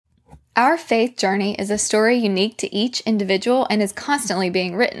Our faith journey is a story unique to each individual and is constantly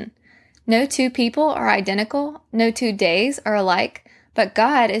being written. No two people are identical, no 2 days are alike, but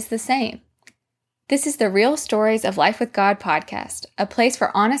God is the same. This is the Real Stories of Life with God podcast, a place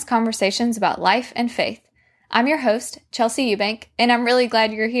for honest conversations about life and faith. I'm your host, Chelsea Eubank, and I'm really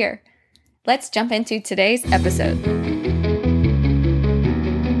glad you're here. Let's jump into today's episode.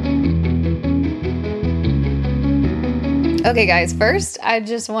 Okay, guys, first, I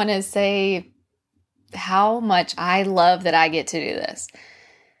just want to say how much I love that I get to do this.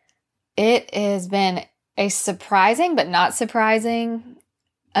 It has been a surprising, but not surprising,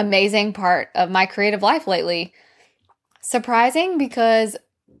 amazing part of my creative life lately. Surprising because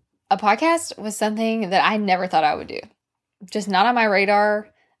a podcast was something that I never thought I would do. Just not on my radar.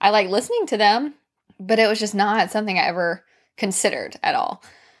 I like listening to them, but it was just not something I ever considered at all.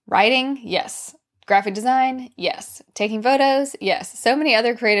 Writing, yes. Graphic design, yes. Taking photos, yes. So many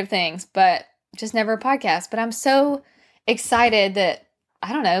other creative things, but just never a podcast. But I'm so excited that,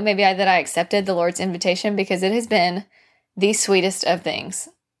 I don't know, maybe that I accepted the Lord's invitation because it has been the sweetest of things.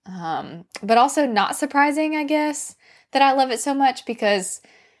 But also not surprising, I guess, that I love it so much because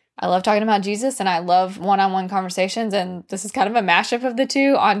I love talking about Jesus and I love one-on-one conversations. And this is kind of a mashup of the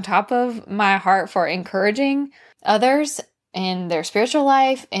two on top of my heart for encouraging others in their spiritual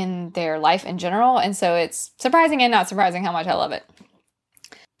life, in their life in general. And so it's surprising and not surprising how much I love it.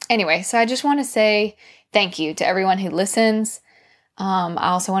 Anyway, so I just want to say thank you to everyone who listens. I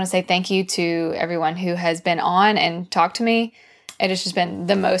also want to say thank you to everyone who has been on and talked to me. It has just been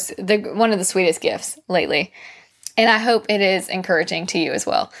one of the sweetest gifts lately. And I hope it is encouraging to you as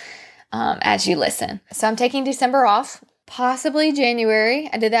well as you listen. So I'm taking December off, possibly January.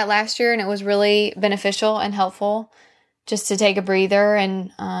 I did that last year and it was really beneficial and helpful just to take a breather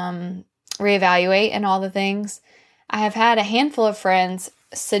and reevaluate and all the things. I have had a handful of friends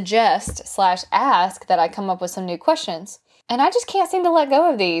suggest/ask that I come up with some new questions. And I just can't seem to let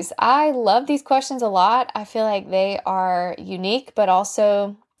go of these. I love these questions a lot. I feel like they are unique, but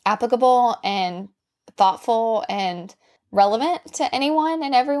also applicable and thoughtful and relevant to anyone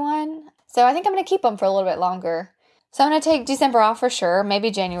and everyone. So I think I'm going to keep them for a little bit longer. So I'm going to take December off for sure, maybe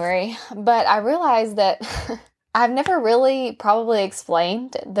January. But I realized that I've never really probably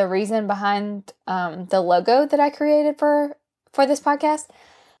explained the reason behind the logo that I created for this podcast.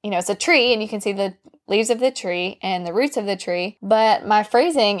 You know, it's a tree and you can see the leaves of the tree and the roots of the tree. But my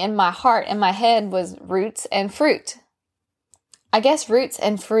phrasing in my heart and my head was roots and fruit. I guess roots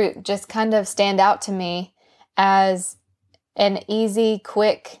and fruit just kind of stand out to me as an easy,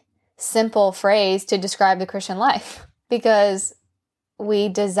 quick, simple phrase to describe the Christian life. Because we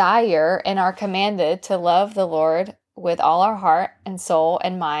desire and are commanded to love the Lord with all our heart and soul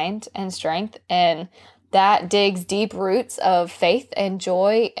and mind and strength. And that digs deep roots of faith and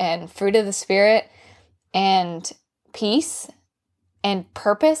joy and fruit of the Spirit and peace and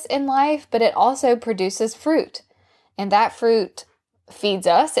purpose in life. But it also produces fruit. And that fruit feeds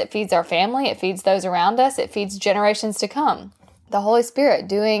us. It feeds our family. It feeds those around us. It feeds generations to come. The Holy Spirit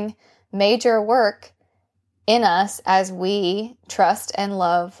doing major work in us as we trust and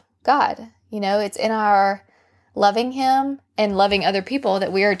love God. You know, it's in our loving Him and loving other people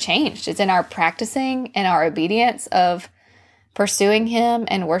that we are changed. It's in our practicing and our obedience of pursuing Him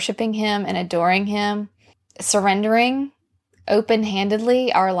and worshiping Him and adoring Him, surrendering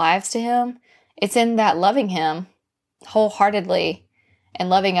open-handedly our lives to Him. It's in that loving Him wholeheartely and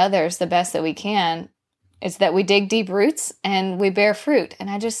loving others the best that we can. It's that we dig deep roots and we bear fruit.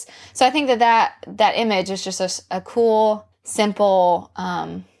 And I think that image is just a cool, simple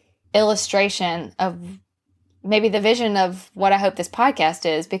illustration of maybe the vision of what I hope this podcast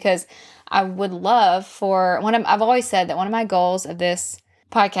is, because I would love I've always said that one of my goals of this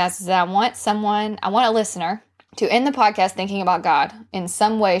podcast is that I want a listener to end the podcast thinking about God in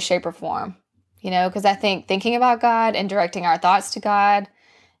some way, shape, or form. You know, because I think thinking about God and directing our thoughts to God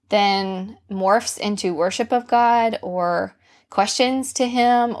then morphs into worship of God or questions to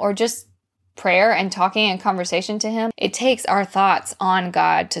Him or just prayer and talking and conversation to Him. It takes our thoughts on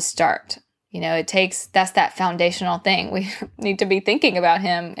God to start. You know, that's that foundational thing. We need to be thinking about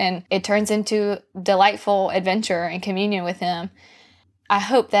Him, and it turns into delightful adventure and communion with Him. I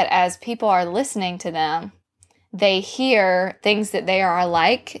hope that as people are listening to them, they hear things that they are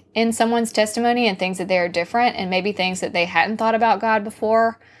alike in someone's testimony and things that they are different, and maybe things that they hadn't thought about God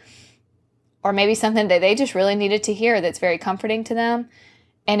before, or maybe something that they just really needed to hear that's very comforting to them.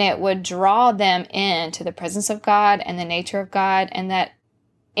 And it would draw them into the presence of God and the nature of God, and that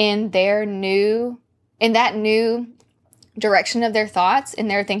in that new direction of their thoughts in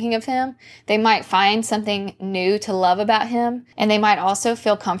their thinking of him. They might find something new to love about him, and they might also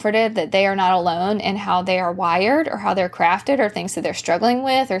feel comforted that they are not alone in how they are wired or how they're crafted or things that they're struggling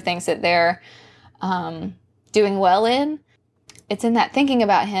with or things that they're doing well in. It's in that thinking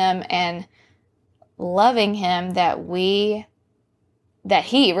about him and loving him that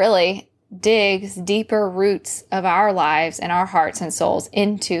he really digs deeper roots of our lives and our hearts and souls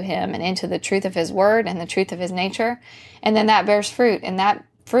into him and into the truth of his word and the truth of his nature. And then that bears fruit, and that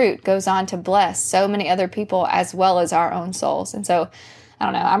fruit goes on to bless so many other people as well as our own souls. And so, I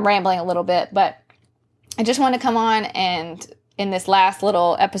don't know, I'm rambling a little bit, but I just want to come on and in this last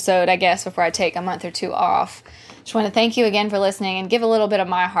little episode, I guess, before I take a month or two off, just want to thank you again for listening and give a little bit of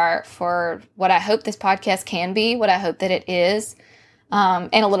my heart for what I hope this podcast can be, what I hope that it is.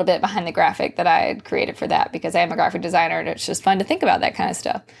 And a little bit behind the graphic that I had created for that, because I am a graphic designer and it's just fun to think about that kind of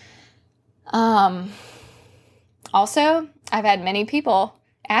stuff. Also, I've had many people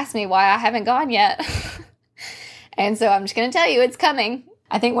ask me why I haven't gone yet. And so I'm just going to tell you it's coming.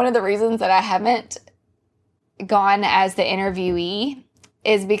 I think one of the reasons that I haven't gone as the interviewee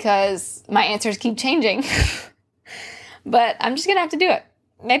is because my answers keep changing. But I'm just going to have to do it.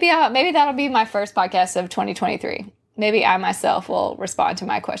 Maybe that'll be my first podcast of 2023. Maybe I myself will respond to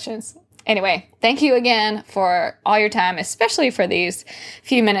my questions. Anyway, thank you again for all your time, especially for these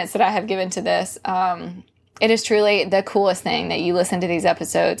few minutes that I have given to this. It is truly the coolest thing that you listen to these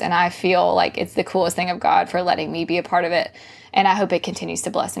episodes, and I feel like it's the coolest thing of God for letting me be a part of it. And I hope it continues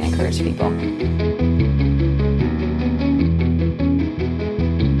to bless and encourage people.